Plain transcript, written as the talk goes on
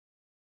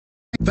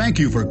Thank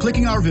you for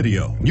clicking our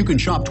video. You can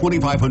shop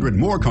 2,500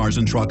 more cars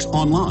and trucks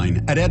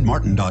online at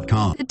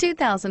edmartin.com. The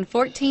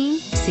 2014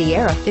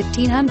 Sierra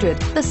 1500.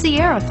 The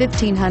Sierra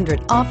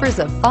 1500 offers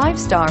a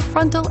 5-star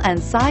frontal and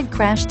side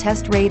crash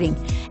test rating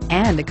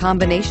and a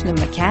combination of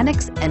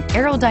mechanics and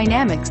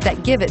aerodynamics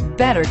that give it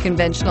better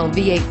conventional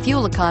V8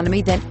 fuel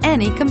economy than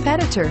any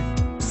competitor.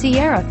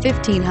 Sierra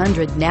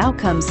 1500 now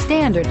comes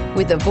standard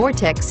with a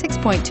Vortec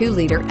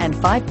 6.2-liter and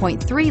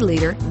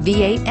 5.3-liter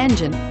V8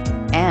 engine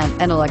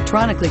and an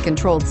electronically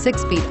controlled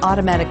 6-speed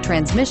automatic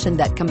transmission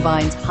that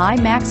combines high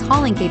max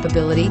hauling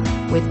capability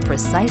with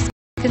precise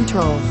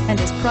control and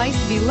is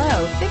priced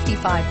below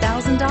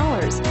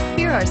 $55,000.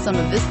 Here are some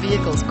of this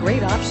vehicle's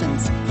great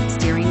options: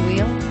 steering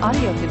wheel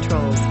audio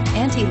controls,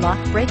 anti-lock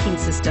braking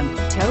system,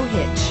 tow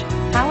hitch,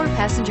 power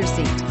passenger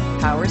seat,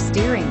 power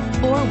steering,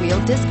 4-wheel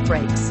disc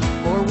brakes,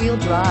 4-wheel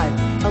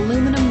drive,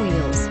 aluminum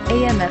wheels,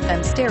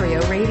 AM/FM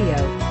stereo radio,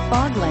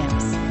 fog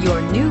lamps.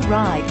 Your new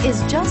ride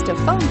is just a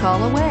phone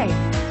call away.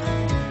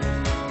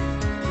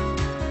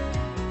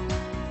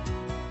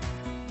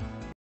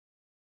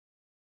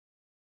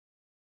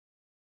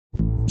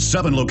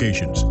 Seven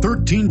locations,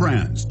 13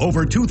 brands,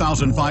 over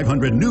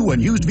 2,500 new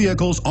and used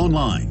vehicles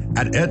online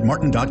at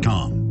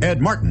edmartin.com.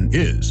 Ed Martin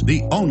is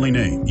the only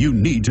name you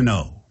need to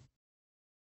know.